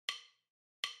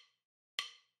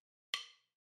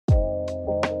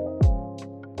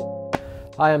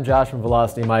Hi, I'm Josh from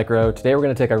Velocity Micro. Today we're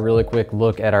going to take a really quick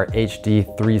look at our HD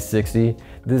 360.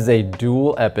 This is a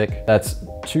dual Epyc. That's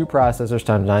 2 processors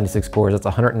times 96 cores. That's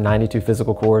 192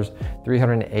 physical cores,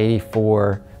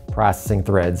 384 processing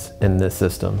threads in this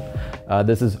system.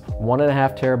 This is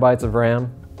 1.5 terabytes of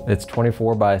RAM. It's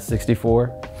 24 by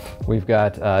 64. We've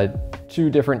got 2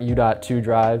 different U.2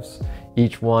 drives.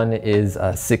 Each one is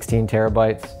 16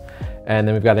 terabytes. And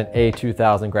then we've got an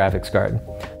A2000 graphics card.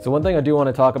 So one thing I do want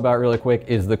to talk about really quick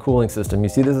is the cooling system. You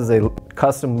see this is a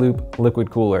custom loop liquid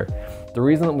cooler. The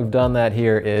reason that we've done that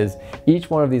here is each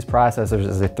one of these processors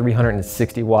is a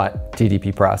 360 watt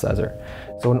TDP processor.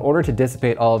 So in order to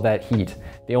dissipate all of that heat,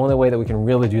 the only way that we can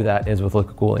really do that is with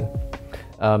liquid cooling.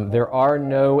 There are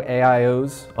no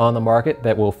AIOs on the market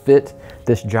that will fit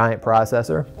this giant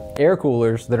processor. Air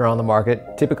coolers that are on the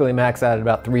market typically max out at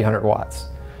about 300 watts.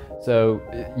 So,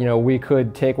 we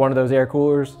could take one of those air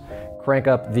coolers, crank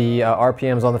up the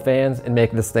RPMs on the fans and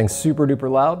make this thing super duper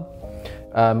loud.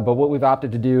 But what we've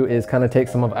opted to do is kind of take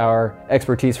some of our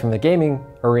expertise from the gaming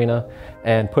arena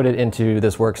and put it into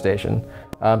this workstation.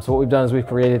 So what we've done is we've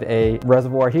created a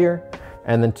reservoir here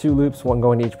and then 2 loops, one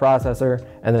going to each processor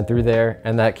and then through there,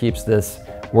 and that keeps this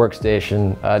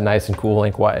workstation nice and cool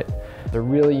and quiet. It's a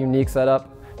really unique setup.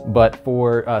 But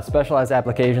for specialized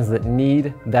applications that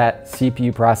need that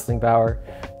CPU processing power,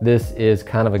 this is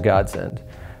kind of a godsend.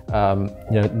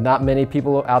 Not many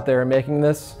people out there are making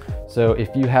this. So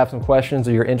if you have some questions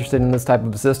or you're interested in this type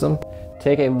of a system,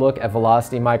 take a look at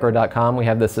velocitymicro.com. We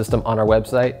have this system on our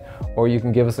website, or you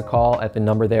can give us a call at the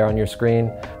number there on your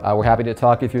screen. We're happy to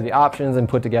talk you through the options and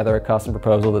put together a custom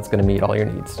proposal that's going to meet all your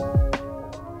needs.